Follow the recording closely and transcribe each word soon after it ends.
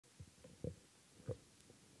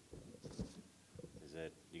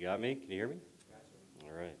You got me? Can you hear me?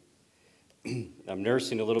 All right. I'm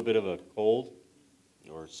nursing a little bit of a cold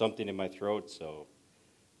or something in my throat, so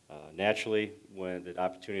naturally, when the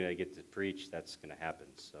opportunity I get to preach, that's going to happen.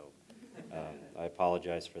 So I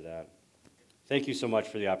apologize for that. Thank you so much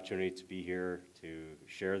for the opportunity to be here to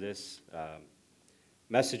share this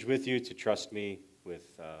message with you, to trust me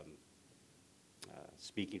with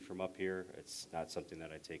speaking from up here. It's not something that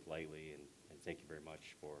I take lightly, and thank you very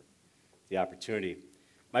much for the opportunity.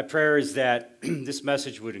 My prayer is that this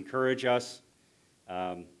message would encourage us,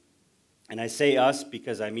 and I say us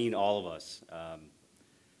because I mean all of us.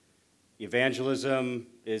 Evangelism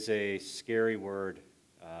is a scary word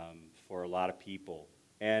for a lot of people,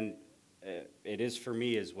 and it is for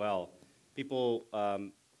me as well. People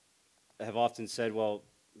have often said, well,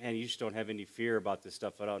 man, you just don't have any fear about this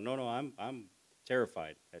stuff at all. No, I'm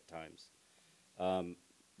terrified at times.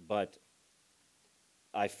 But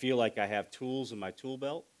I feel like I have tools in my tool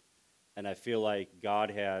belt, and I feel like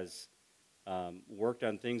God has worked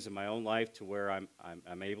on things in my own life to where I'm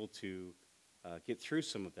able to get through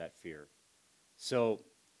some of that fear. So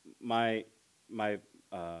my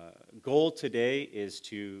goal today is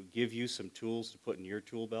to give you some tools to put in your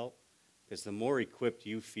tool belt, because the more equipped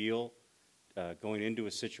you feel going into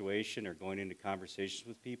a situation or going into conversations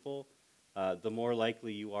with people, the more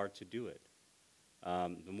likely you are to do it.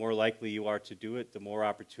 The more likely you are to do it, the more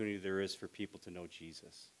opportunity there is for people to know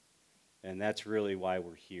Jesus. And that's really why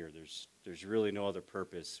we're here. There's really no other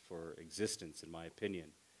purpose for existence, in my opinion,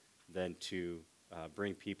 than to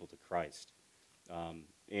bring people to Christ.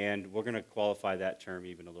 And we're going to qualify that term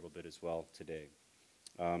even a little bit as well today.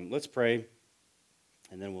 Let's pray,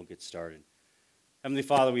 and then we'll get started. Heavenly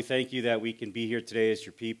Father, we thank you that we can be here today as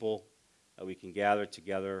your people, that we can gather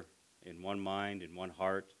together in one mind, in one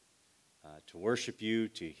heart, to worship you,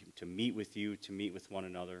 to meet with you, to meet with one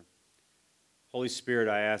another. Holy Spirit,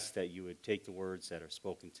 I ask that you would take the words that are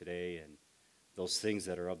spoken today, and those things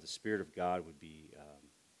that are of the Spirit of God would be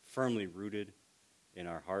firmly rooted in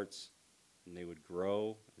our hearts, and they would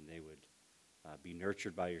grow, and they would be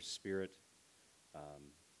nurtured by your Spirit.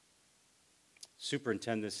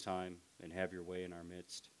 Superintend this time and have your way in our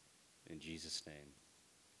midst. In Jesus' name,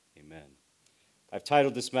 amen. I've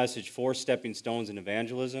titled this message, 4 Stepping Stones in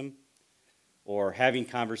Evangelism, or Having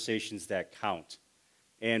Conversations That Count.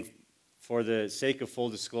 And for the sake of full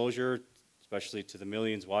disclosure, especially to the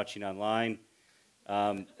millions watching online,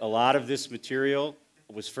 a lot of this material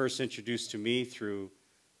was first introduced to me through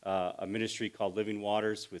a ministry called Living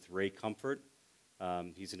Waters with Ray Comfort.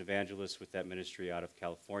 He's an evangelist with that ministry out of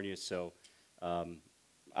California. So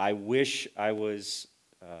I wish I was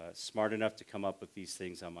smart enough to come up with these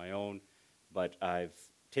things on my own, but I've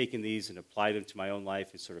taken these and applied them to my own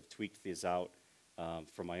life and sort of tweaked these out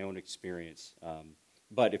from my own experience.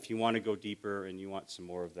 But if you want to go deeper and you want some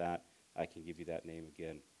more of that, I can give you that name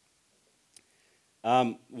again.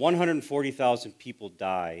 140,000 people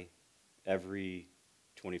die every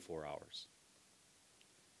 24 hours.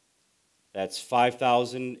 That's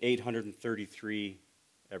 5,833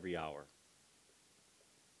 every hour.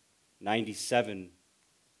 97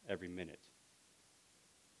 every minute,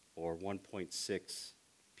 or 1.6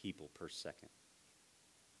 people per second.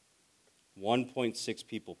 1.6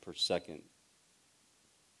 people per second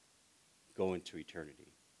go into eternity.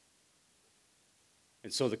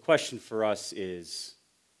 And so the question for us is,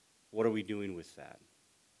 what are we doing with that?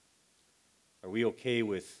 Are we okay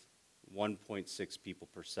with 1.6 people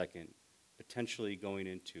per second potentially going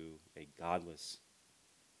into a godless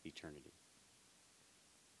eternity?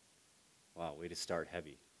 Wow, way to start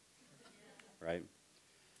heavy, right?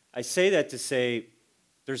 I say that to say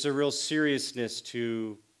there's a real seriousness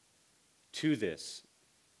to this.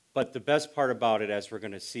 But the best part about it, as we're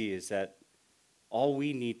going to see, is that all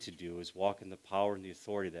we need to do is walk in the power and the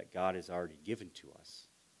authority that God has already given to us.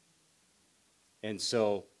 And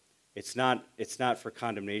so it's not for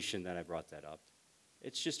condemnation that I brought that up.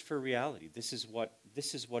 It's just for reality. This is what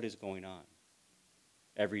is going on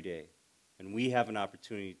every day. And we have an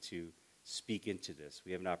opportunity to speak into this.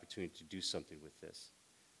 We have an opportunity to do something with this,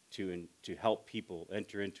 to help people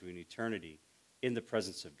enter into an eternity in the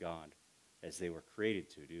presence of God as they were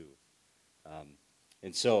created to do.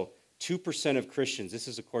 And so 2% of Christians, this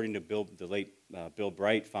is according to the late Bill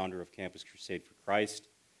Bright, founder of Campus Crusade for Christ.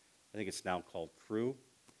 I think it's now called Cru.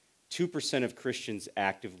 2% of Christians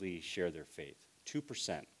actively share their faith.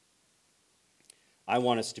 2%. I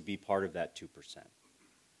want us to be part of that 2%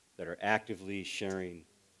 that are actively sharing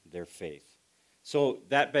their faith. So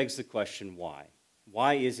that begs the question, why?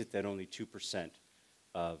 Why is it that only 2%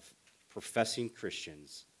 of professing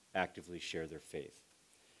Christians actively share their faith?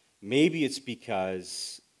 Maybe it's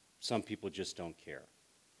because some people just don't care.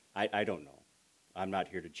 I don't know. I'm not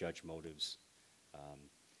here to judge motives.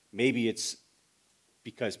 Maybe it's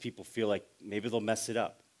because people feel like maybe they'll mess it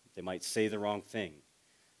up. They might say the wrong thing.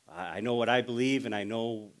 I know what I believe, and I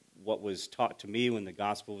know what was taught to me when the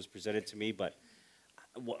gospel was presented to me, but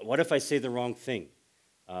what if I say the wrong thing?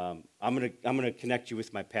 I'm gonna connect you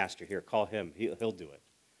with my pastor here. Call him. He'll do it,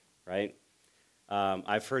 right?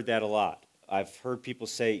 I've heard that a lot. I've heard people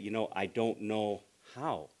say, I don't know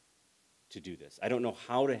how to do this. I don't know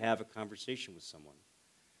how to have a conversation with someone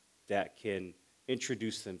that can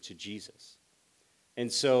introduce them to Jesus.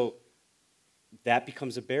 And so that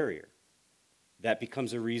becomes a barrier. That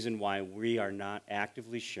becomes a reason why we are not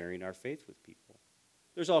actively sharing our faith with people.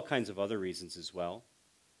 There's all kinds of other reasons as well.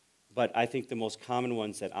 But I think the most common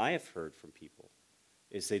ones that I have heard from people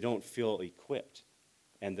is they don't feel equipped,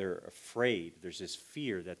 and they're afraid. There's this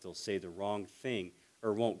fear that they'll say the wrong thing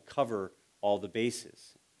or won't cover all the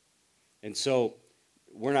bases. And so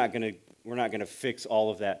we're not going to fix all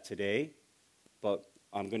of that today, but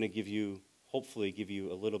I'm going to hopefully give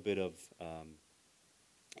you a little bit of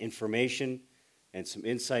information and some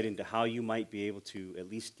insight into how you might be able to at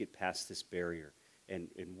least get past this barrier and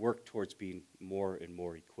work towards being more and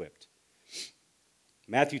more equipped.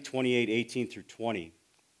 Matthew 28:18-20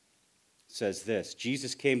 says this: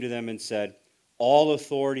 Jesus came to them and said, "All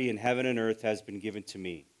authority in heaven and earth has been given to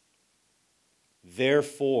me.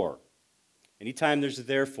 Therefore," anytime there's a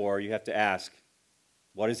therefore, you have to ask,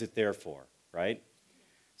 what is it there for, right?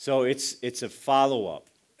 So it's a follow-up.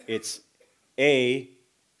 It's A,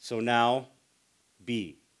 so now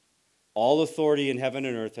B. All authority in heaven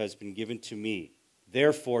and earth has been given to me.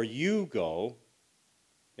 Therefore, you go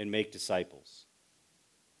and make disciples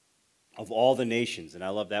of all the nations. And I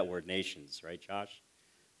love that word, nations, right, Josh?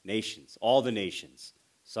 Nations, all the nations.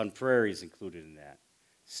 Sun Prairie is included in that.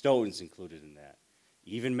 Stoughton's included in that.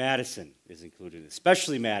 Even Madison is included,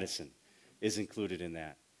 especially Madison is included in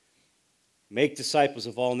that. Make disciples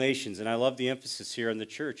of all nations. And I love the emphasis here in the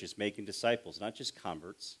church is making disciples, not just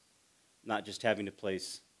converts, not just having a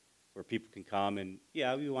place where people can come and,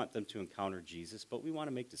 yeah, we want them to encounter Jesus, but we want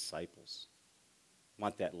to make disciples. We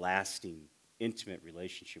want that lasting, intimate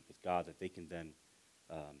relationship with God that they can then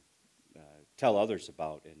tell others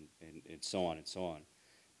about and so on and so on.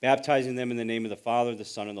 Baptizing them in the name of the Father, the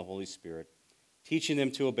Son, and the Holy Spirit, teaching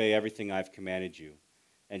them to obey everything I've commanded you.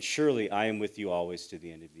 And surely I am with you always to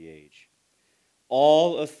the end of the age.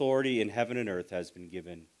 All authority in heaven and earth has been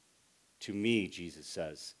given to me, Jesus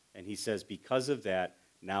says. And he says, because of that,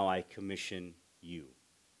 now I commission you.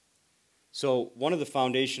 So one of the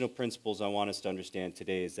foundational principles I want us to understand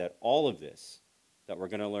today is that all of this that we're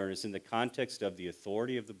going to learn is in the context of the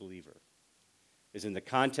authority of the believer, is in the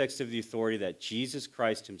context of the authority that Jesus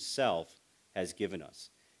Christ himself has given us.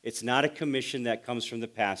 It's not a commission that comes from the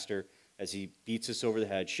pastor as he beats us over the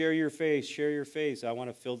head. Share your faith, I want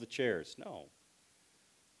to fill the chairs. No.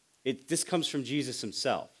 This comes from Jesus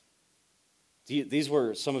himself. These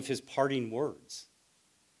were some of his parting words.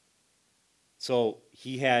 So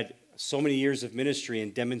he had so many years of ministry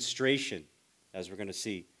and demonstration, as we're going to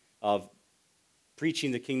see, of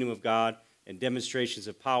preaching the kingdom of God and demonstrations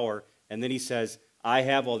of power. And then he says, I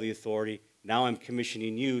have all the authority. Now I'm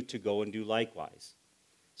commissioning you to go and do likewise.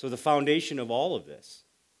 So the foundation of all of this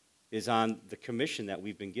is on the commission that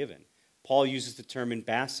we've been given. Paul uses the term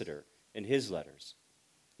ambassador in his letters.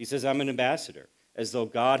 He says, I'm an ambassador, as though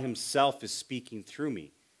God himself is speaking through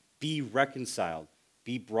me. Be reconciled.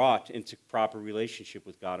 Be brought into proper relationship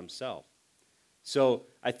with God himself. So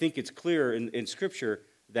I think it's clear in Scripture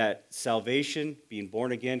that salvation, being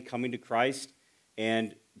born again, coming to Christ,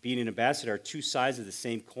 and being an ambassador are two sides of the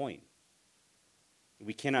same coin.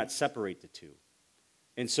 We cannot separate the two.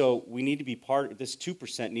 And so we need to be part of this.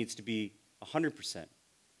 2% needs to be 100%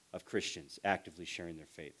 of Christians actively sharing their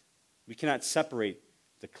faith. We cannot separate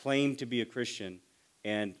the claim to be a Christian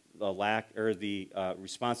and the lack or the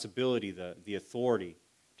responsibility, the authority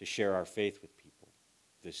to share our faith with people.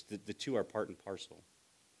 The two are part and parcel.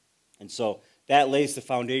 And so that lays the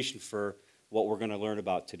foundation for what we're going to learn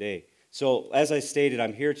about today. So as I stated,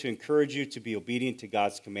 I'm here to encourage you to be obedient to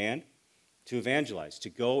God's command, to evangelize, to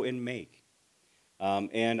go and make.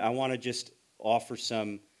 And I want to just offer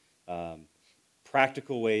some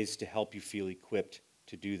practical ways to help you feel equipped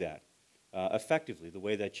to do that effectively, the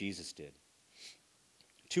way that Jesus did.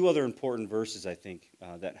 Two other important verses, I think,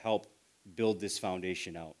 that help build this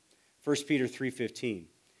foundation out. 1 Peter 3:15,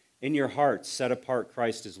 in your hearts set apart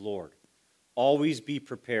Christ as Lord. Always be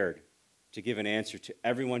prepared to give an answer to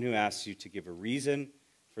everyone who asks you to give a reason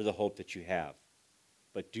for the hope that you have.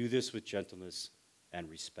 But do this with gentleness and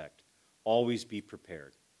respect. Always be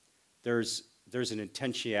prepared. There's an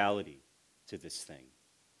intentionality to this thing.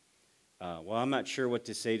 Well, I'm not sure what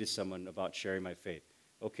to say to someone about sharing my faith.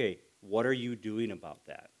 Okay, what are you doing about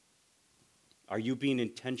that? Are you being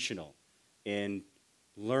intentional in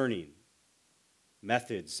learning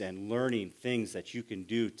methods and learning things that you can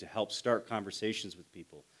do to help start conversations with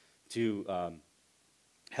people, to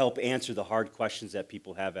help answer the hard questions that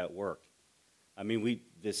people have at work? I mean,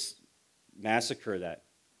 this massacre that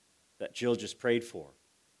Jill just prayed for,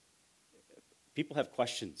 people have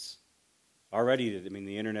questions already. I mean,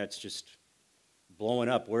 the internet's just blowing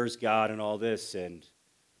up. Where's God and all this? And,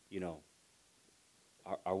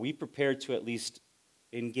 are we prepared to at least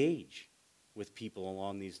engage with people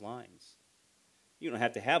along these lines? You don't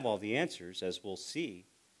have to have all the answers, as we'll see,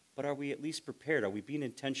 but are we at least prepared? Are we being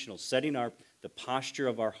intentional, setting the posture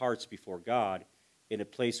of our hearts before God in a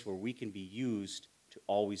place where we can be used to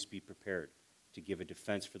always be prepared to give a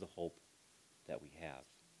defense for the hope that we have?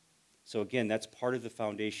 So again, that's part of the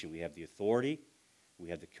foundation. We have the authority, we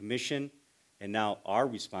have the commission, and now our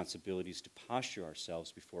responsibility is to posture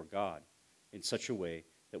ourselves before God in such a way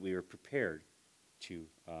that we are prepared to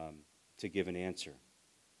give an answer.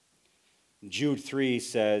 Jude 3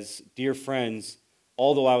 says, "Dear friends,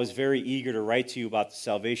 although I was very eager to write to you about the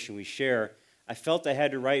salvation we share, I felt I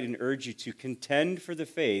had to write and urge you to contend for the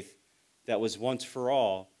faith that was once for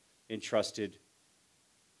all entrusted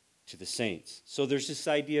to the saints." So there's this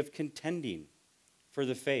idea of contending for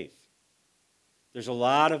the faith. There's a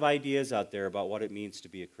lot of ideas out there about what it means to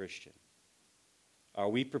be a Christian. Are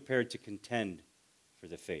we prepared to contend for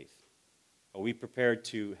the faith? Are we prepared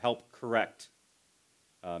to help correct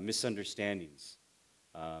misunderstandings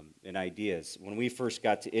and ideas? When we first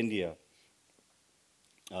got to India,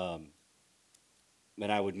 and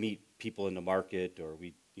I would meet people in the market, or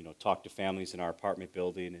we'd talk to families in our apartment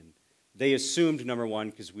building, and they assumed, number one,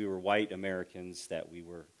 because we were white Americans, that we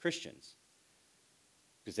were Christians,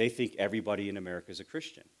 because they think everybody in America is a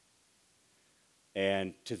Christian.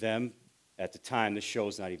 And to them, at the time, the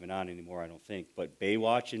show's not even on anymore, I don't think, but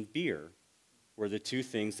Baywatch and beer were the two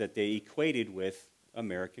things that they equated with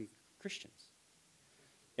American Christians.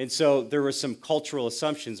 And so there were some cultural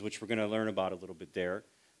assumptions, which we're going to learn about a little bit there,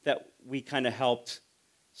 that we kind of helped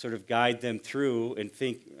sort of guide them through and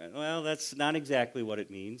think, well, that's not exactly what it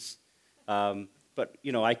means. But,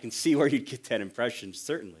 I can see where you'd get that impression,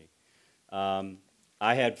 certainly. I'm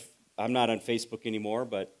not on Facebook anymore,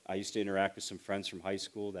 but I used to interact with some friends from high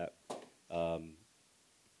school that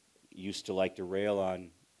used to like to rail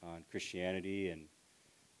on Christianity, and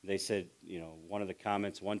they said, one of the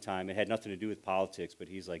comments one time, it had nothing to do with politics, but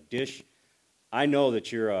he's like, "Dish, I know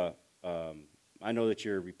that you're a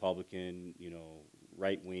Republican,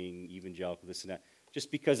 right-wing, evangelical, this and that,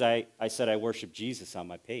 just because I said I worship Jesus on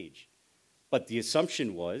my page. But the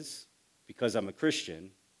assumption was, because I'm a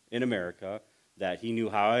Christian in America, that he knew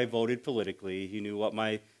how I voted politically, he knew what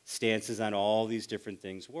my stances on all these different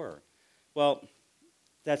things were." Well,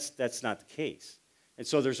 that's not the case. And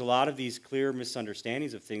so there's a lot of these clear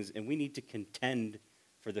misunderstandings of things, and we need to contend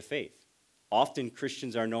for the faith. Often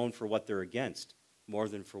Christians are known for what they're against more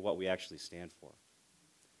than for what we actually stand for.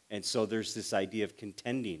 And so there's this idea of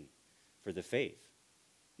contending for the faith.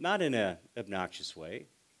 Not in an obnoxious way,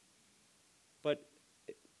 but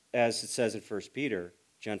as it says in 1 Peter,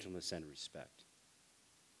 gentleness and respect.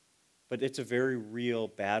 But it's a very real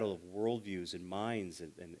battle of worldviews and minds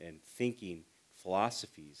and thinking,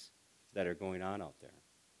 philosophies that are going on out there.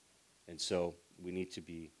 And so we need to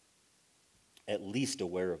be at least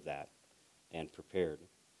aware of that and prepared.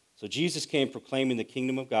 So Jesus came proclaiming the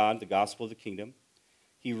kingdom of God, the gospel of the kingdom.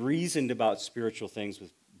 He reasoned about spiritual things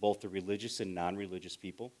with both the religious and non-religious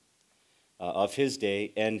people of his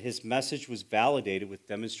day, and his message was validated with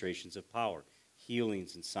demonstrations of power,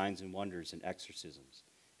 healings and signs and wonders and exorcisms.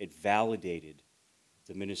 It validated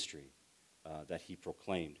the ministry that he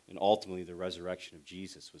proclaimed. And ultimately, the resurrection of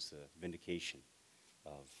Jesus was the vindication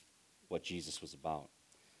of what Jesus was about.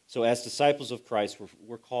 So as disciples of Christ,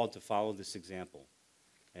 we're called to follow this example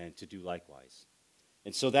and to do likewise.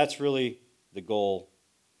 And so that's really the goal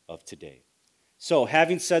of today. So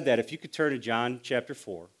having said that, if you could turn to John chapter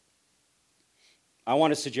 4, I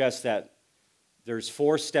want to suggest that there's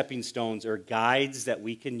 4 stepping stones or guides that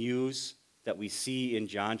we can use that we see in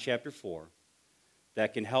John chapter 4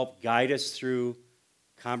 that can help guide us through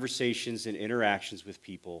conversations and interactions with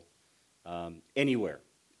people anywhere,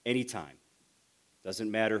 anytime. Doesn't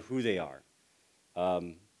matter who they are.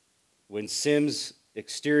 When Sims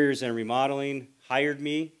Exteriors and Remodeling hired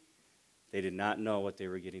me, they did not know what they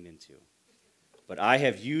were getting into. But I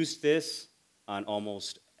have used this on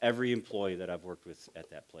almost every employee that I've worked with at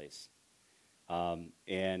that place.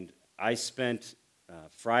 And I spent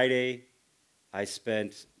Friday, I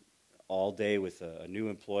spent all day with a new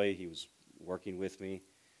employee. He was working with me.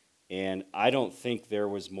 And I don't think there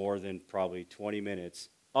was more than probably 20 minutes,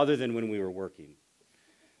 other than when we were working,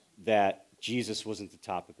 that Jesus wasn't the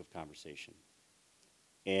topic of conversation.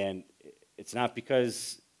 And it's not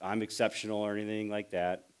because I'm exceptional or anything like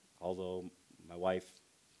that, although my wife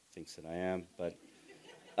thinks that I am, but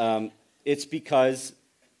it's because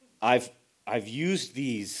I've used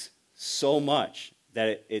these so much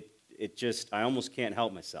that it just, I almost can't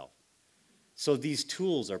help myself. So these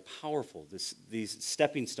tools are powerful, these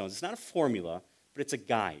stepping stones. It's not a formula, but it's a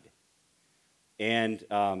guide. And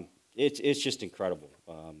it's just incredible,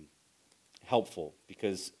 helpful,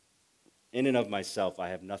 because in and of myself, I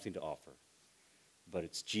have nothing to offer. But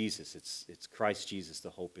it's Jesus, it's Christ Jesus,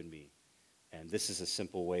 the hope in me. And this is a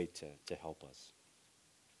simple way to help us.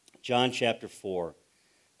 John chapter 4.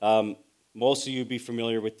 Most of you would be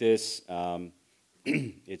familiar with this.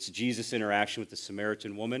 It's Jesus' interaction with the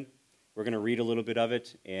Samaritan woman. We're going to read a little bit of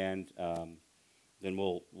it, and then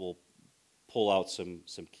we'll pull out some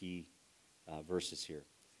key verses here.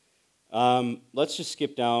 Let's just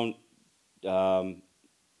skip down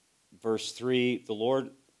verse 3. The Lord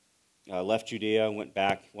left Judea and went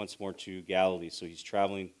back once more to Galilee, so he's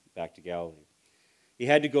traveling back to Galilee. He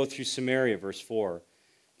had to go through Samaria, verse 4.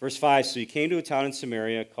 Verse 5, so he came to a town in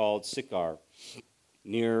Samaria called Sychar,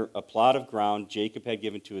 near a plot of ground Jacob had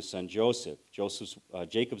given to his son Joseph.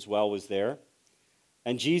 Jacob's well was there.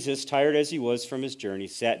 And Jesus, tired as he was from his journey,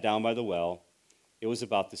 sat down by the well. It was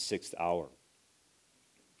about the 6th hour.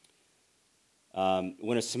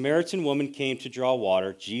 When a Samaritan woman came to draw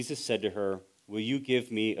water, Jesus said to her, will you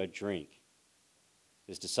give me a drink?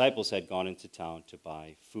 His disciples had gone into town to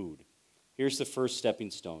buy food. Here's the first stepping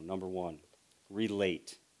stone, number 1,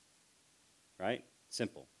 relate. Right?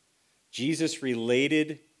 Simple. Jesus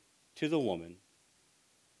related to the woman,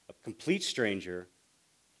 a complete stranger,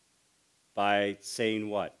 by saying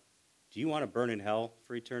what? Do you want to burn in hell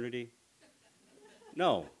for eternity?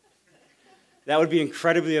 No. That would be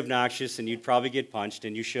incredibly obnoxious, and you'd probably get punched,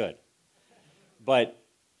 and you should. But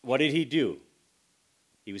what did he do?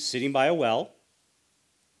 He was sitting by a well.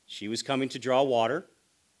 She was coming to draw water.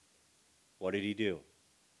 What did he do?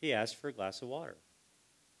 He asked for a glass of water.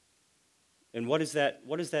 And what does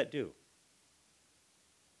that do?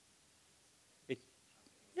 It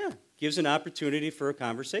gives an opportunity for a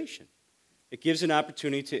conversation. It gives an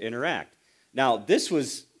opportunity to interact. Now, this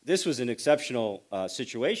was an exceptional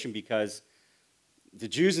situation because the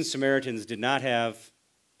Jews and Samaritans did not have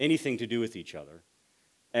anything to do with each other.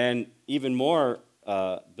 And even more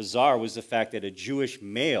bizarre was the fact that a Jewish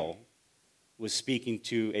male was speaking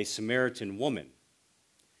to a Samaritan woman.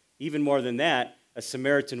 Even more than that, a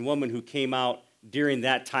Samaritan woman who came out during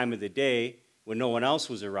that time of the day when no one else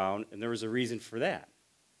was around, and there was a reason for that.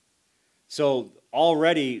 So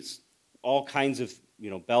already all kinds of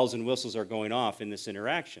bells and whistles are going off in this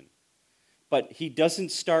interaction. But he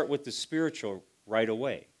doesn't start with the spiritual right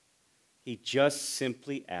away. He just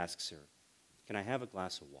simply asks her, can I have a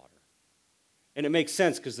glass of water? And it makes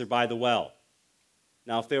sense because they're by the well.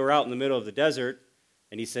 Now, if they were out in the middle of the desert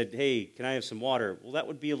and he said, hey, can I have some water? Well, that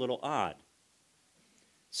would be a little odd.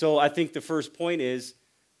 So I think the first point is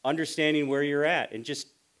understanding where you're at and just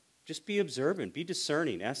be observant, be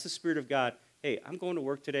discerning. Ask the Spirit of God, hey, I'm going to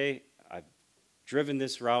work today. I've driven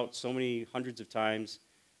this route so many hundreds of times.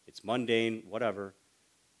 It's mundane, whatever.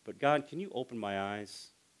 But God, can you open my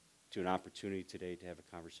eyes to an opportunity today to have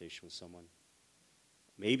a conversation with someone?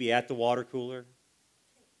 Maybe at the water cooler.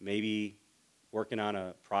 Maybe working on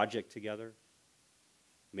a project together.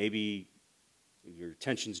 Maybe your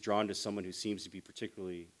attention's drawn to someone who seems to be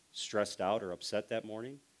particularly stressed out or upset that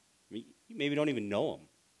morning. I mean, you maybe don't even know them.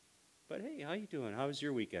 But hey, how you doing? How was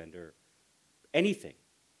your weekend? Or anything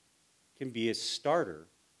can be a starter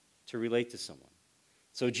to relate to someone.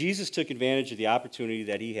 So Jesus took advantage of the opportunity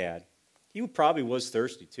that he had. He probably was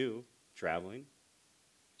thirsty too, traveling.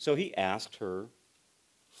 So he asked her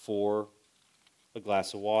for a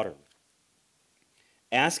glass of water.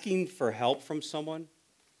 Asking for help from someone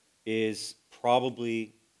is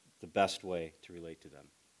probably the best way to relate to them,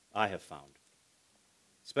 I have found,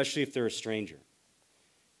 especially if they're a stranger.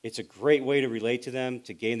 It's a great way to relate to them,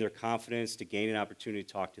 to gain their confidence, to gain an opportunity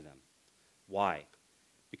to talk to them. Why?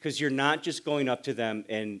 Because you're not just going up to them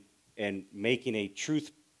and making a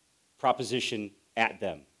truth proposition at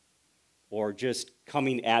them or just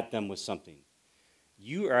coming at them with something.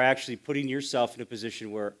 You are actually putting yourself in a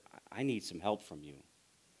position where I need some help from you.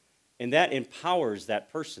 And that empowers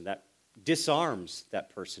that person, that disarms that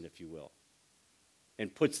person, if you will,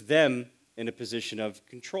 and puts them in a position of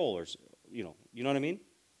control, or you know what I mean?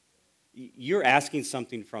 You're asking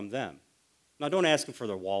something from them. Now, don't ask them for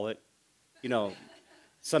their wallet. you know,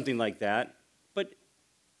 something like that. But,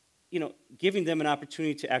 giving them an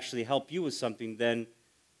opportunity to actually help you with something then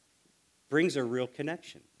brings a real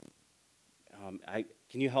connection.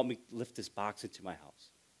 Can you help me lift this box into my house?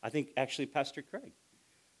 I think actually Pastor Craig,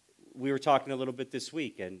 we were talking a little bit this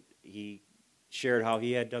week, and he shared how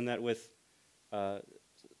he had done that with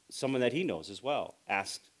someone that he knows as well,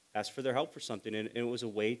 asked for their help for something, and it was a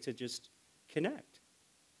way to just connect.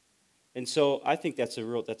 And so I think that's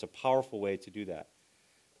a powerful way to do that.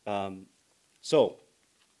 So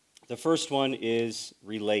the first one is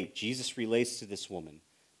relate. Jesus relates to this woman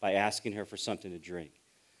by asking her for something to drink.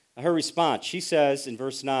 Now, her response, she says in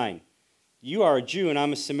verse 9, "You are a Jew and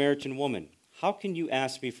I'm a Samaritan woman. How can you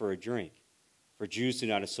ask me for a drink? For Jews do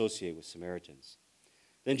not associate with Samaritans."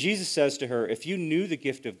 Then Jesus says to her, "If you knew the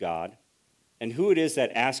gift of God and who it is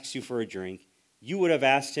that asks you for a drink, you would have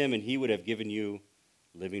asked him and he would have given you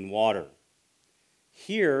living water."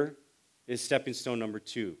 Here is stepping stone number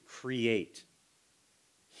 2, create.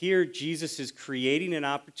 Here, Jesus is creating an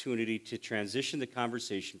opportunity to transition the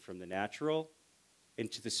conversation from the natural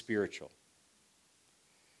into the spiritual.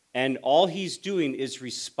 And all he's doing is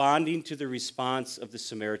responding to the response of the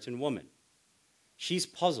Samaritan woman. She's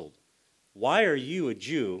puzzled. Why are you, a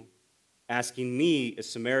Jew, asking me, a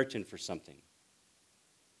Samaritan, for something?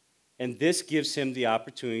 And this gives him the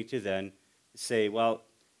opportunity to then say, well,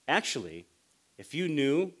 actually, if you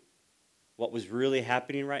knew what was really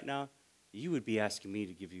happening right now, you would be asking me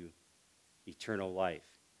to give you eternal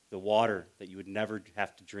life, the water that you would never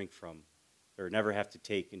have to drink from or never have to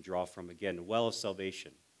take and draw from again, the well of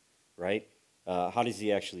salvation, right? How does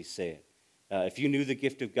he actually say it? If you knew the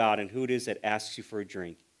gift of God and who it is that asks you for a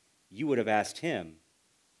drink, you would have asked him,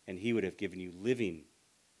 and he would have given you living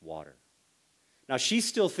water. Now, she's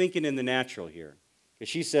still thinking in the natural here, because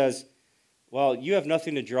she says, well, you have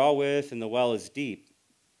nothing to draw with, and the well is deep.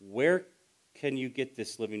 Where can you get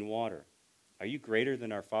this living water? Are you greater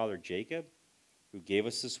than our father Jacob, who gave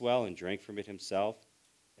us this well and drank from it himself,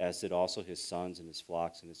 as did also his sons and his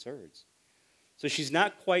flocks and his herds? So she's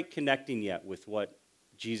not quite connecting yet with what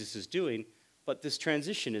Jesus is doing, but this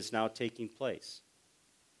transition is now taking place,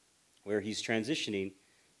 where he's transitioning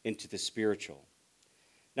into the spiritual.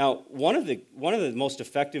 Now, one of the most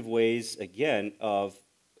effective ways, again, of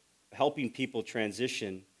helping people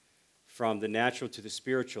transition from the natural to the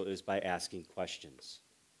spiritual is by asking questions.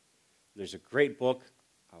 There's a great book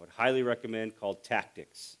I would highly recommend called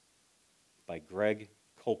Tactics by Greg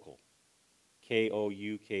Koukl,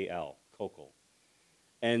 Koukl, Koukl.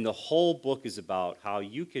 And the whole book is about how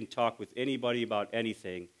you can talk with anybody about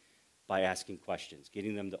anything by asking questions,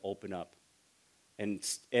 getting them to open up. And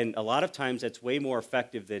a lot of times that's way more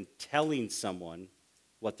effective than telling someone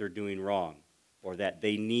what they're doing wrong or that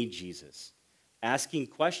they need Jesus. Asking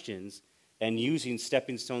questions and using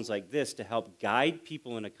stepping stones like this to help guide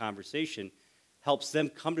people in a conversation helps them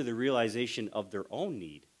come to the realization of their own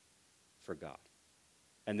need for God.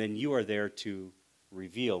 And then you are there to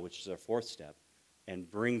reveal, which is our fourth step, and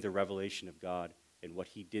bring the revelation of God and what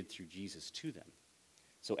he did through Jesus to them.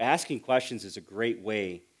 So asking questions is a great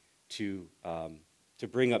way to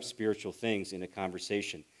bring up spiritual things in a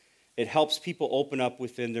conversation. It helps people open up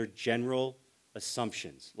within their general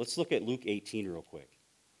assumptions. Let's look at Luke 18 real quick.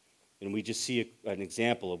 And we just see an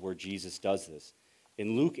example of where Jesus does this.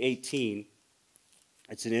 In Luke 18,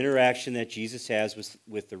 it's an interaction that Jesus has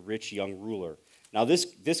with the rich young ruler. Now,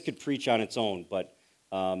 this could preach on its own, but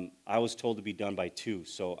I was told to be done by 2,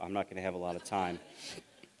 so I'm not going to have a lot of time.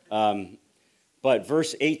 But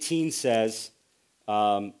verse 18 says,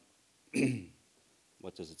 what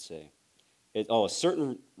does it say? A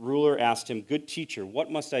certain ruler asked him, "Good teacher,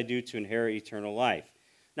 what must I do to inherit eternal life?"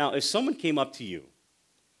 Now, if someone came up to you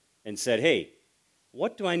and said, "Hey,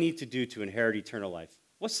 what do I need to do to inherit eternal life?"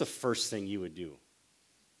 What's the first thing you would do?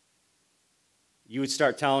 You would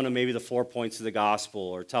start telling them maybe the 4 points of the gospel,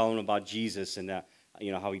 or telling them about Jesus and that,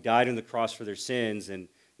 how he died on the cross for their sins, and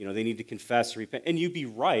they need to confess, repent, and you'd be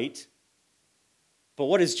right. But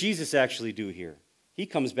what does Jesus actually do here? He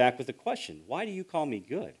comes back with a question: "Why do you call me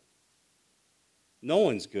good? No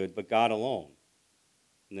one's good but God alone."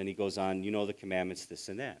 And then he goes on, the commandments, this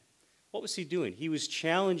and that. What was he doing? He was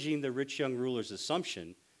challenging the rich young ruler's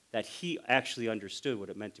assumption that he actually understood what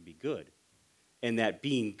it meant to be good, and that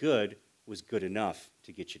being good was good enough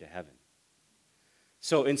to get you to heaven.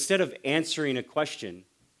 So instead of answering a question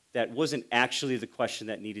that wasn't actually the question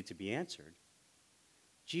that needed to be answered,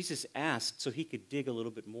 Jesus asked so he could dig a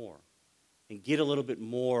little bit more and get a little bit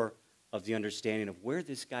more of the understanding of where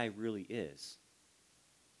this guy really is.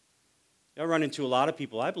 I run into a lot of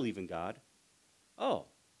people, I believe in God. Oh,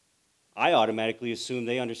 I automatically assume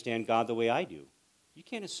they understand God the way I do. You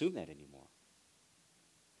can't assume that anymore.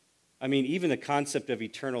 I mean, even the concept of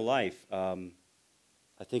eternal life. I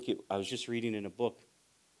was just reading in a book,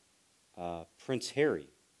 Prince Harry.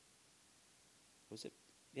 Was it?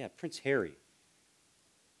 Yeah, Prince Harry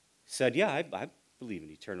said, yeah, I believe in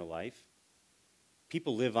eternal life.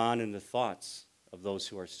 People live on in the thoughts of those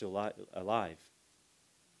who are still alive.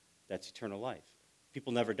 That's eternal life.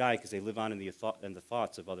 People never die because they live on in the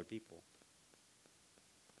thoughts of other people.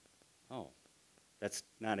 Oh, that's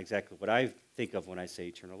not exactly what I think of when I say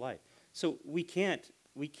eternal life. So we can't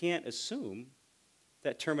assume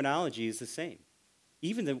that terminology is the same.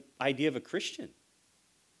 Even the idea of a Christian.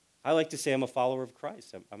 I like to say I'm a follower of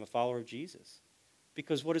Christ. I'm a follower of Jesus.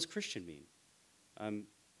 Because what does Christian mean? I'm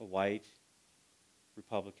a white,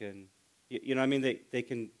 Republican. You know what I mean? They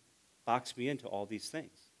can box me into all these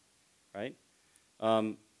things, right?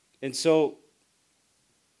 And so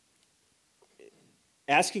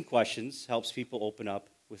asking questions helps people open up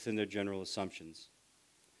within their general assumptions.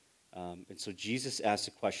 And so Jesus asks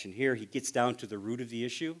a question here. He gets down to the root of the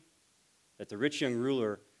issue, that the rich young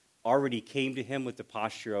ruler already came to him with the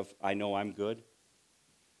posture of, I know I'm good.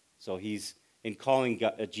 So he's, in calling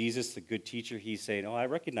Jesus the good teacher, he's saying, oh, I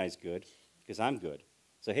recognize good because I'm good.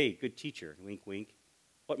 So, hey, good teacher, wink, wink.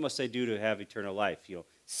 What must I do to have eternal life? You know,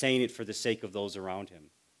 saying it for the sake of those around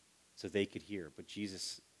him so they could hear. But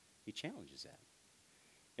Jesus, he challenges that.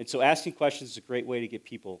 And so asking questions is a great way to get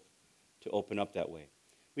people to open up that way.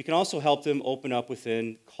 We can also help them open up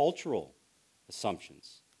within cultural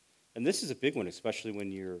assumptions. And this is a big one, especially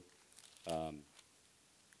when you're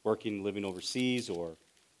working, living overseas, or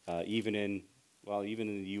even in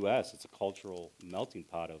the U.S., it's a cultural melting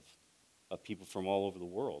pot of people from all over the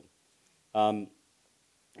world. A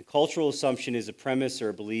cultural assumption is a premise or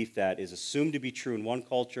a belief that is assumed to be true in one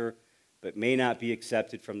culture, but may not be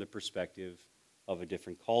accepted from the perspective of a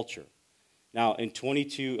different culture. Now, in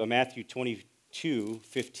Matthew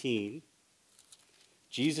 22:15,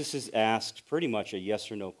 Jesus is asked pretty much a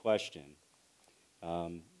yes or no question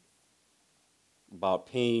about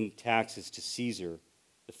paying taxes to Caesar.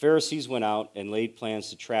 The Pharisees went out and laid plans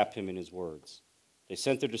to trap him in his words. They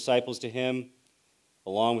sent their disciples to him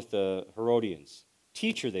along with the Herodians.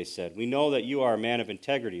 Teacher, they said, we know that you are a man of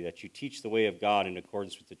integrity, that you teach the way of God in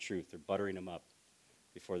accordance with the truth. They're buttering him up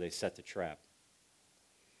before they set the trap.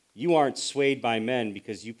 You aren't swayed by men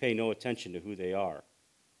because you pay no attention to who they are.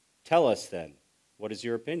 Tell us then, what is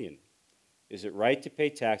your opinion? Is it right to pay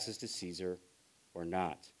taxes to Caesar or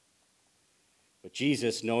not? But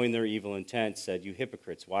Jesus, knowing their evil intent, said, you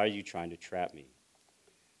hypocrites, why are you trying to trap me?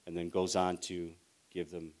 And then goes on to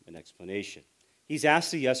give them an explanation. He's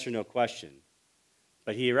asked a yes or no question,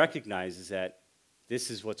 but he recognizes that this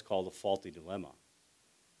is what's called a faulty dilemma,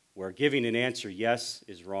 where giving an answer yes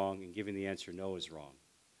is wrong and giving the answer no is wrong.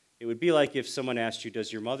 It would be like if someone asked you,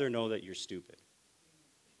 does your mother know that you're stupid?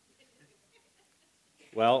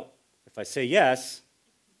 Well, if I say yes,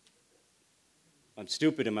 I'm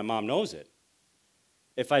stupid and my mom knows it.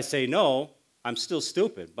 If I say no, I'm still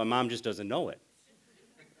stupid, but mom just doesn't know it.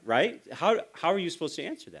 Right? How are you supposed to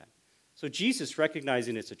answer that? So Jesus,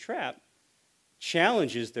 recognizing it's a trap,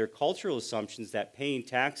 challenges their cultural assumptions that paying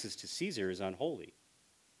taxes to Caesar is unholy.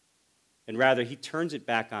 And rather, he turns it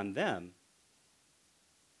back on them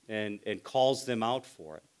and calls them out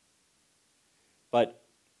for it. But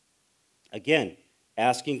again,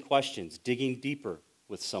 asking questions, digging deeper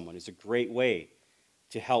with someone is a great way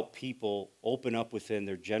to help people open up within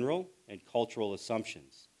their general and cultural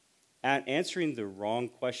assumptions. And answering the wrong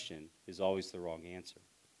question is always the wrong answer.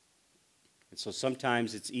 And so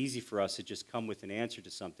sometimes it's easy for us to just come with an answer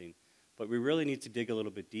to something, but we really need to dig a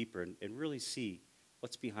little bit deeper and really see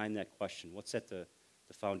what's behind that question, what's at the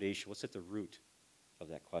foundation, what's at the root of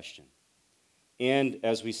that question. And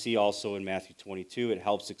as we see also in Matthew 22, it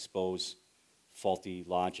helps expose faulty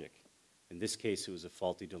logic. In this case, it was a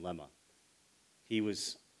faulty dilemma. He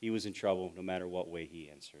was in trouble no matter what way he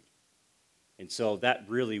answered. And so that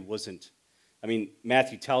really wasn't,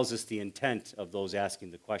 Matthew tells us the intent of those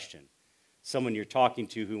asking the question. Someone you're talking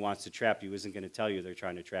to who wants to trap you isn't going to tell you they're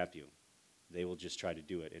trying to trap you. They will just try to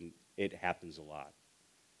do it, and it happens a lot.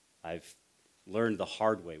 I've learned the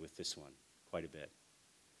hard way with this one quite a bit.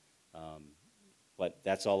 But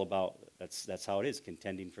that's all about, that's how it is,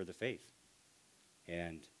 contending for the faith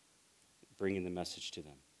and bringing the message to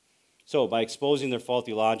them. So by exposing their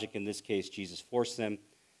faulty logic, in this case, Jesus forced them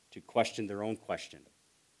to question their own question.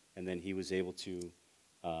 And then he was able to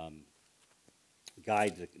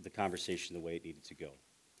guide the conversation the way it needed to go.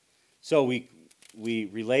 So we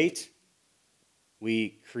relate,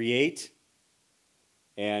 we create,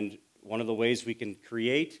 and one of the ways we can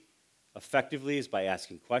create effectively is by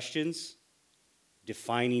asking questions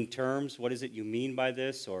defining terms. What is it you mean by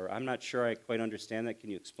this? Or I'm not sure I quite understand that. Can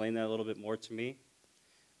you explain that a little bit more to me?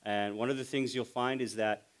 And one of the things you'll find is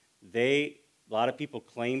that a lot of people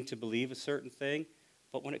claim to believe a certain thing,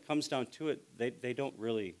 but when it comes down to it, they don't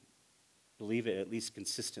really believe it, at least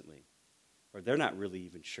consistently. Or they're not really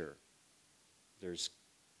even sure. There's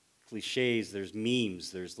cliches, there's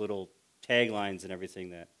memes, there's little taglines and everything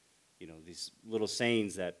that, these little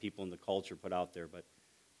sayings that people in the culture put out there. But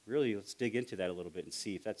really, let's dig into that a little bit and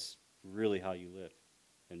see if that's really how you live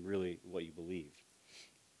and really what you believe.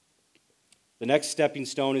 The next stepping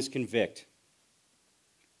stone is convict.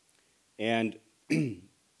 And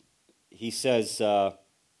he says,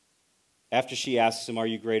 after she asks him, "Are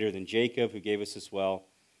you greater than Jacob, who gave us this well?"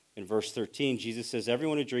 In verse 13, Jesus says,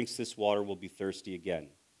 "Everyone who drinks this water will be thirsty again.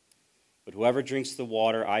 But whoever drinks the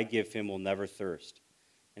water I give him will never thirst.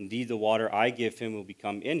 Indeed, the water I give him will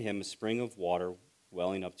become in him a spring of water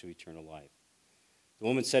welling up to eternal life." The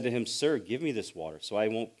woman said to him, "Sir, give me this water so I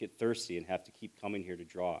won't get thirsty and have to keep coming here to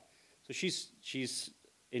draw." So she's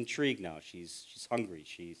intrigued now. She's hungry.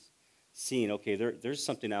 She's seeing, okay, there's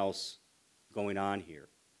something else going on here.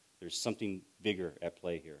 There's something bigger at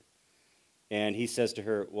play here. And he says to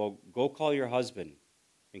her, "Well, go call your husband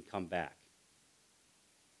and come back."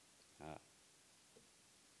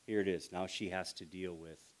 Here it is. Now she has to deal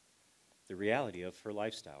with the reality of her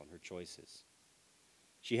lifestyle and her choices.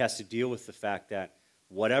 She has to deal with the fact that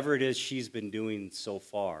whatever it is she's been doing so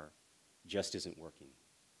far just isn't working.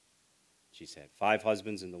 She's had 5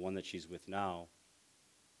 husbands, and the one that she's with now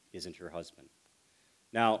isn't her husband.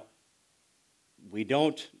 Now, we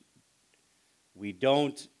don't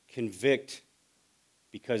convict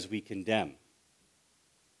because we condemn.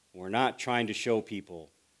 We're not trying to show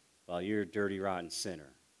people, well, you're a dirty, rotten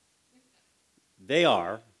sinner. They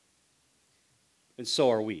are, and so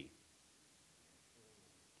are we.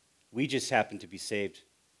 We just happen to be saved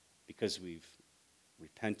because we've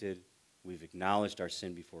repented, we've acknowledged our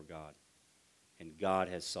sin before God, and God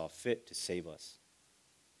has saw fit to save us.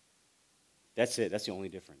 That's it. That's the only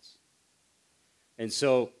difference. And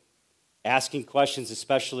so asking questions,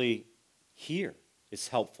 especially here, is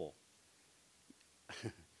helpful.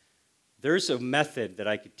 There's a method that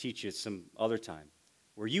I could teach you some other time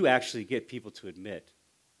where you actually get people to admit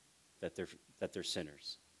that they're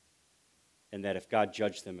sinners, and that if God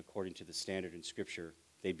judged them according to the standard in Scripture,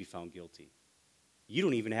 they'd be found guilty. You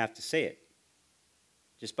don't even have to say it.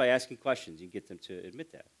 Just by asking questions, you get them to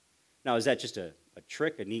admit that. Now, is that just a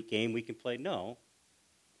trick, a neat game we can play? No.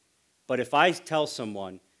 But if I tell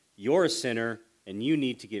someone, you're a sinner and you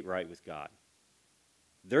need to get right with God,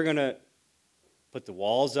 they're going to put the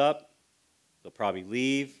walls up. They'll probably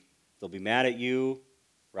leave. They'll be mad at you,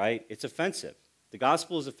 right? It's offensive. The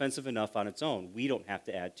gospel is offensive enough on its own. We don't have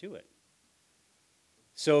to add to it.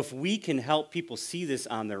 So if we can help people see this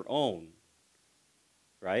on their own,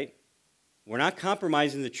 right? We're not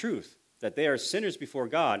compromising the truth that they are sinners before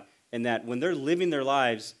God, and that when they're living their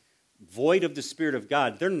lives void of the Spirit of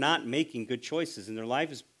God, they're not making good choices, and their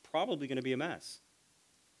life is probably going to be a mess.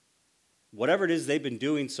 Whatever it is they've been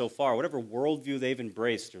doing so far, whatever worldview they've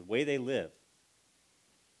embraced or the way they live,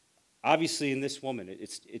 obviously in this woman,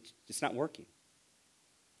 it's not working.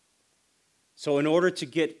 So in order to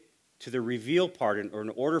get to the reveal part, or in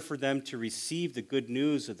order for them to receive the good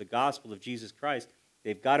news of the gospel of Jesus Christ,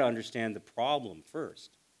 they've got to understand the problem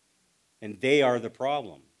first. And they are the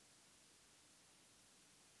problem.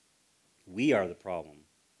 We are the problem.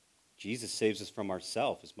 Jesus saves us from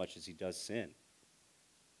ourselves as much as he does sin.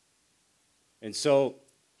 And so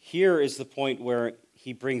here is the point where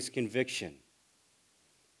he brings conviction.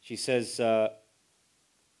 She says,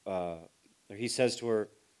 he says to her,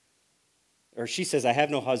 or she says, "I have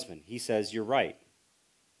no husband." He says, "You're right.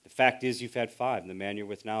 The fact is you've had 5, and the man you're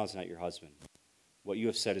with now is not your husband. What you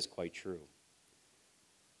have said is quite true."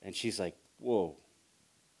 And she's like, whoa.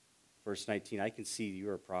 Verse 19, "I can see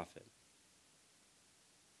you're a prophet."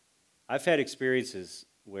 I've had experiences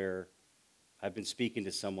where I've been speaking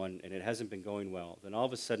to someone and it hasn't been going well. Then all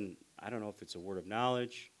of a sudden, I don't know if it's a word of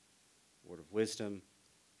knowledge, a word of wisdom,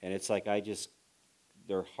 and it's like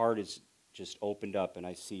their heart is just opened up and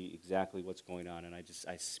I see exactly what's going on, and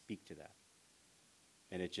I speak to that.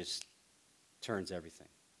 And it just turns everything.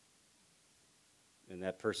 And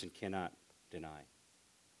that person cannot deny.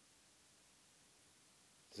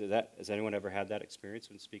 Has anyone ever had that experience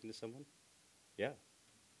when speaking to someone? Yeah.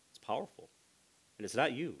 It's powerful. And it's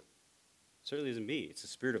not you. It certainly isn't me. It's the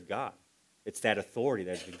Spirit of God. It's that authority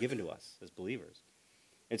that has been given to us as believers.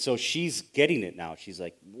 And so she's getting it now. She's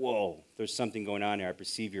like, whoa, there's something going on here. I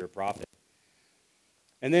perceive you're a prophet.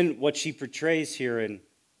 And then what she portrays here in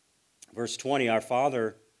verse 20, our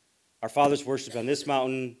father our fathers worshiped on this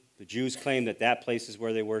mountain. The Jews claim that that place is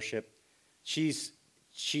where they worship. She's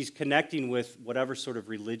connecting with whatever sort of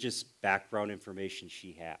religious background information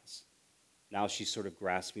she has. Now she's sort of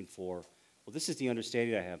grasping for, well, this is the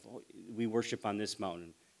understanding I have. Oh, we worship on this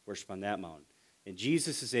mountain, worship on that mountain. And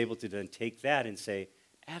Jesus is able to then take that and say,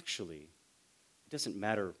 actually, it doesn't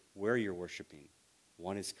matter where you're worshiping.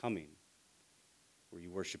 One is coming, where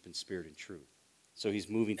you worship in spirit and truth. So he's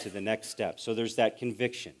moving to the next step. So there's that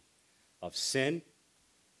conviction of sin.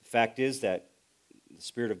 The fact is that the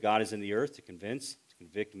Spirit of God is in the earth to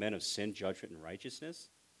convict men of sin, judgment, and righteousness.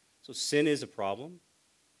 So sin is a problem.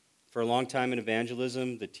 For a long time in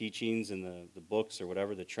evangelism, the teachings and the books or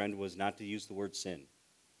whatever, the trend was not to use the word sin.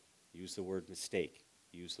 Use the word mistake.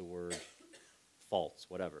 Use the word false,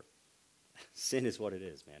 whatever. Sin is what it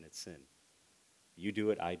is, man. It's sin. You do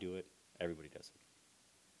it, I do it, everybody does it.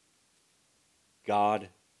 God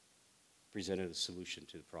presented a solution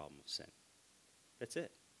to the problem of sin. That's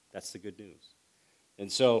it. That's the good news.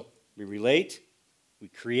 And so we relate, we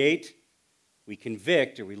create, we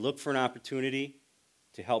convict, or we look for an opportunity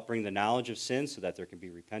to help bring the knowledge of sin so that there can be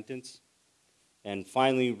repentance. And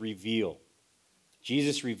finally, reveal.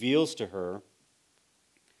 Jesus reveals to her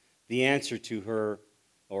the answer to her,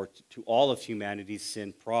 or to all of humanity's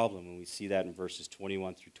sin problem, and we see that in verses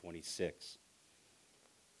 21 through 26.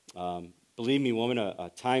 Believe me, woman, a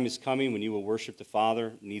time is coming when you will worship the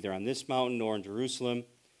Father, neither on this mountain nor in Jerusalem.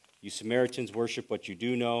 You Samaritans worship what you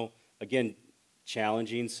do know. Again,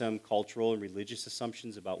 challenging some cultural and religious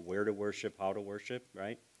assumptions about where to worship, how to worship,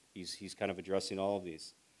 right? He's kind of addressing all of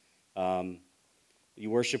these. You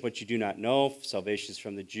worship what you do not know. Salvation is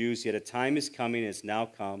from the Jews. Yet a time is coming, and has now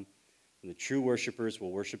come, when the true worshipers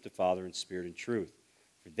will worship the Father in spirit and truth.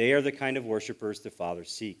 For they are the kind of worshipers the Father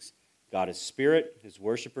seeks. God is spirit. His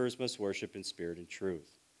worshipers must worship in spirit and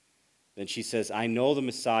truth. Then she says, I know the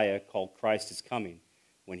Messiah, called Christ, is coming.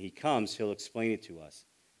 When he comes, he'll explain it to us.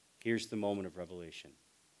 Here's the moment of revelation.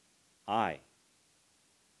 I,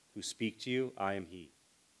 who speak to you, I am he.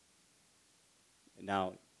 And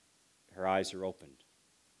now her eyes are opened.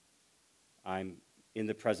 I'm in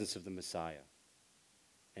the presence of the Messiah.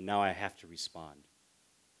 And now I have to respond.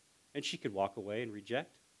 And she could walk away and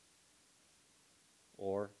reject.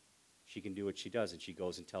 Or she can do what she does, and she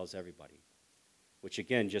goes and tells everybody. Which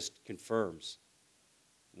again just confirms,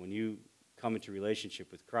 when you come into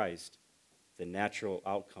relationship with Christ, the natural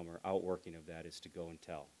outcome or outworking of that is to go and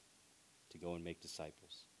tell, to go and make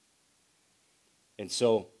disciples. And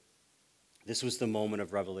so this was the moment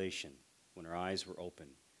of revelation, when her eyes were open,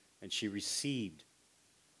 and she received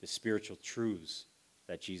the spiritual truths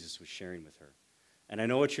that Jesus was sharing with her. And I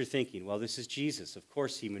know what you're thinking. Well, this is Jesus. Of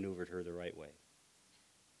course he maneuvered her the right way.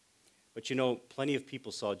 But you know, plenty of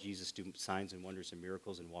people saw Jesus do signs and wonders and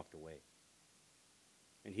miracles and walked away.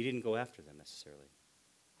 And he didn't go after them necessarily.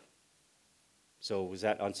 So was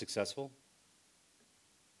that unsuccessful?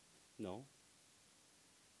 No.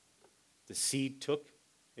 The seed took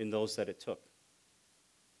in those that it took.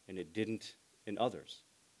 And it didn't in others.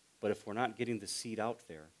 But if we're not getting the seed out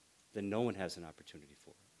there, then no one has an opportunity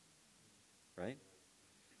for it. Right?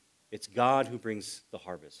 It's God who brings the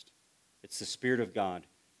harvest. It's the Spirit of God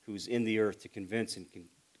who's in the earth to convince and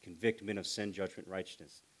convict men of sin, judgment, and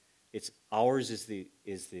righteousness. It's ours is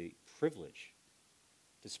the privilege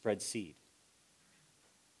to spread seed.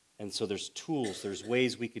 And so there's tools, there's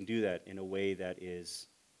ways we can do that in a way that is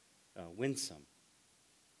winsome,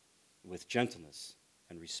 with gentleness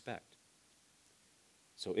and respect.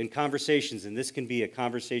 So in conversations, and this can be a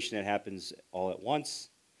conversation that happens all at once,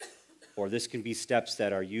 or this can be steps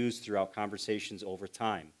that are used throughout conversations over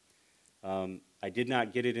time. I did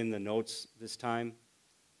not get it in the notes this time.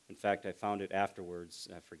 In fact, I found it afterwards.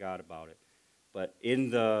 I forgot about it. But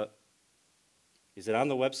is it on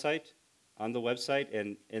the website? On the website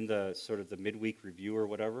and in the sort of the midweek review or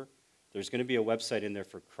whatever, there's going to be a website in there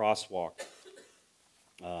for Crosswalk.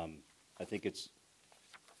 I think it's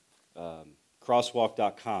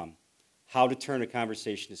crosswalk.com, how to turn a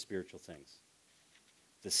conversation to spiritual things.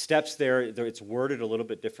 The steps there, it's worded a little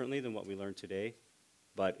bit differently than what we learned today,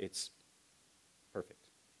 but it's perfect,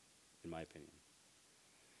 in my opinion.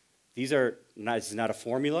 This is not a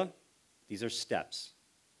formula. These are steps.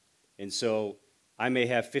 And so I may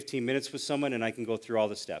have 15 minutes with someone, and I can go through all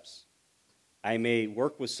the steps. I may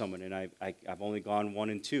work with someone, and I've only gone 1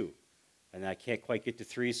 and 2, and I can't quite get to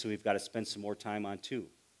 3, so we've got to spend some more time on 2.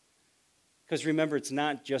 Because remember, it's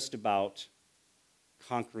not just about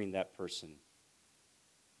conquering that person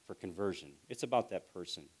for conversion. It's about that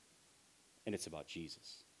person, and it's about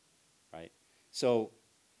Jesus, right? So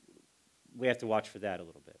we have to watch for that a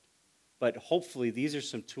little bit. But hopefully these are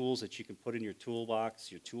some tools that you can put in your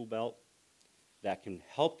toolbox, your tool belt, that can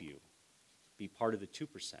help you be part of the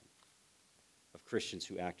 2% of Christians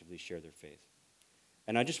who actively share their faith.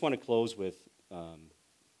 And I just want to close with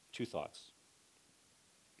two thoughts.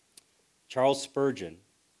 Charles Spurgeon,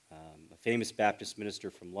 a famous Baptist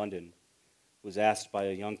minister from London, was asked by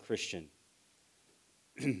a young Christian,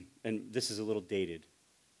 and this is a little dated,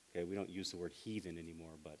 okay, we don't use the word heathen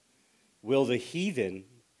anymore, but will the heathen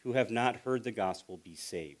who have not heard the gospel be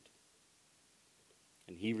saved?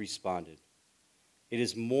 And he responded, it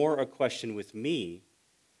is more a question with me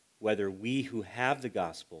whether we who have the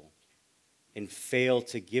gospel and fail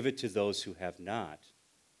to give it to those who have not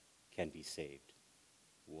can be saved.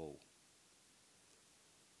 Whoa.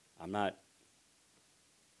 I'm not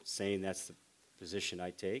saying that's the position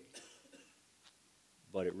I take,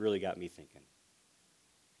 but it really got me thinking.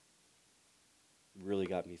 Really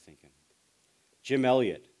got me thinking. Jim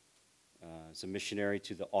Elliot is a missionary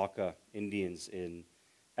to the Auca Indians in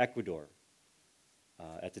Ecuador.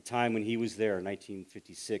 At the time when he was there in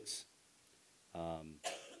 1956,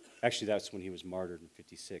 actually that's when he was martyred in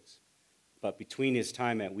 56, but between his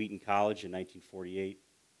time at Wheaton College in 1948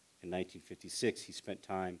 and 1956, he spent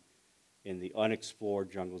time in the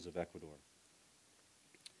unexplored jungles of Ecuador.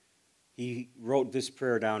 He wrote this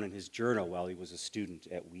prayer down in his journal while he was a student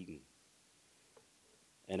at Wheaton.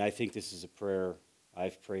 And I think this is a prayer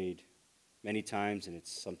I've prayed many times, and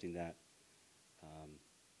it's something that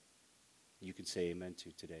you can say amen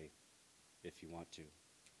to today if you want to.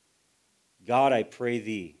 God, I pray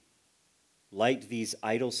thee, light these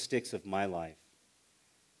idle sticks of my life,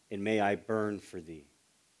 and may I burn for thee.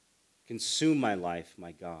 Consume my life,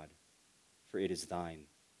 my God, for it is thine.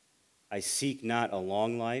 I seek not a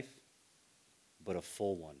long life, but a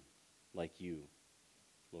full one, like you,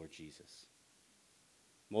 Lord Jesus.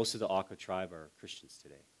 Most of the Auca tribe are Christians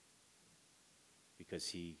today because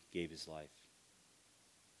he gave his life.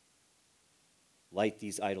 Light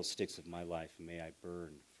these idle sticks of my life, and may I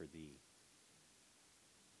burn for thee.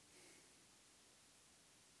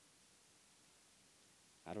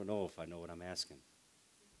 I don't know if I know what I'm asking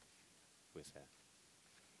with that.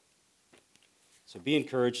 So be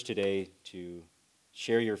encouraged today to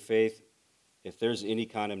share your faith. If there's any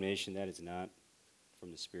condemnation, that is not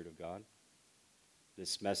from the Spirit of God.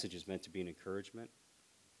 This message is meant to be an encouragement.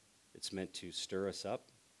 It's meant to stir us up.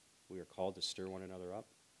 We are called to stir one another up.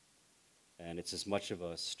 And it's as much of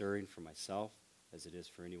a stirring for myself as it is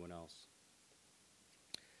for anyone else.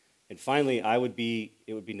 And finally, it would be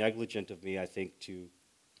negligent of me, I think, to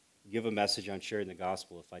give a message on sharing the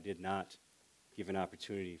gospel if I did not give an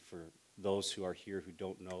opportunity for those who are here who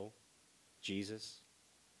don't know Jesus.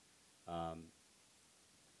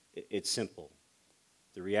 It's simple.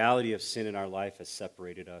 The reality of sin in our life has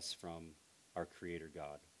separated us from our Creator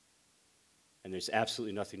God. And there's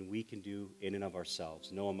absolutely nothing we can do in and of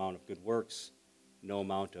ourselves. No amount of good works, no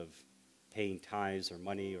amount of paying tithes or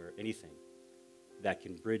money or anything that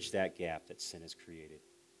can bridge that gap that sin has created.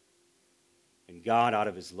 And God, out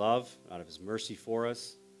of his love, out of his mercy for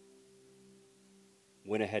us,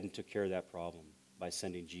 went ahead and took care of that problem by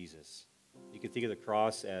sending Jesus. You can think of the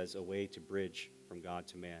cross as a way to bridge from God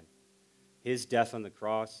to man. His death on the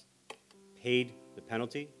cross paid the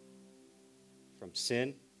penalty from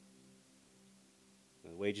sin.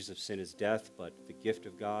 The wages of sin is death, but the gift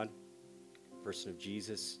of God, the person of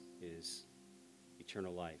Jesus, is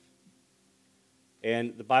eternal life.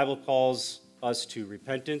 And the Bible calls us to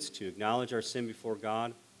repentance, to acknowledge our sin before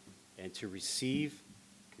God, and to receive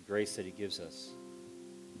the grace that he gives us.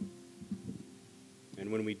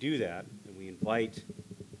 And when we do that, and we invite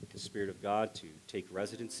the Spirit of God to take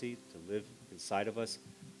residency, to live inside of us,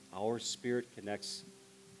 our spirit connects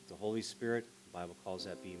with the Holy Spirit. The Bible calls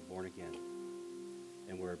that being born again.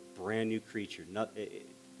 And we're a brand new creature.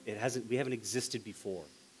 We haven't existed before.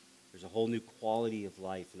 There's a whole new quality of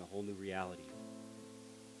life and a whole new reality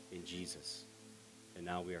in Jesus. And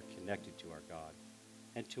now we are connected to our God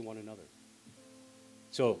and to one another.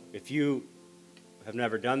 So if you have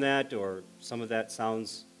never done that, or some of that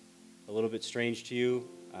sounds a little bit strange to you,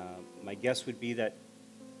 my guess would be that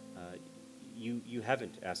you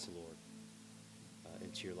haven't asked the Lord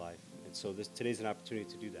into your life. And so today's an opportunity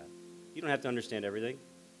to do that. You don't have to understand everything.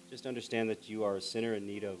 Just understand that you are a sinner in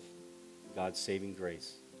need of God's saving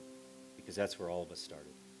grace, because that's where all of us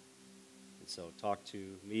started. And so talk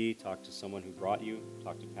to me, talk to someone who brought you,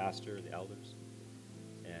 talk to pastor, the elders,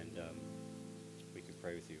 and we can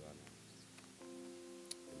pray with you on that.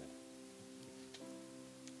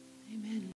 Amen. Amen.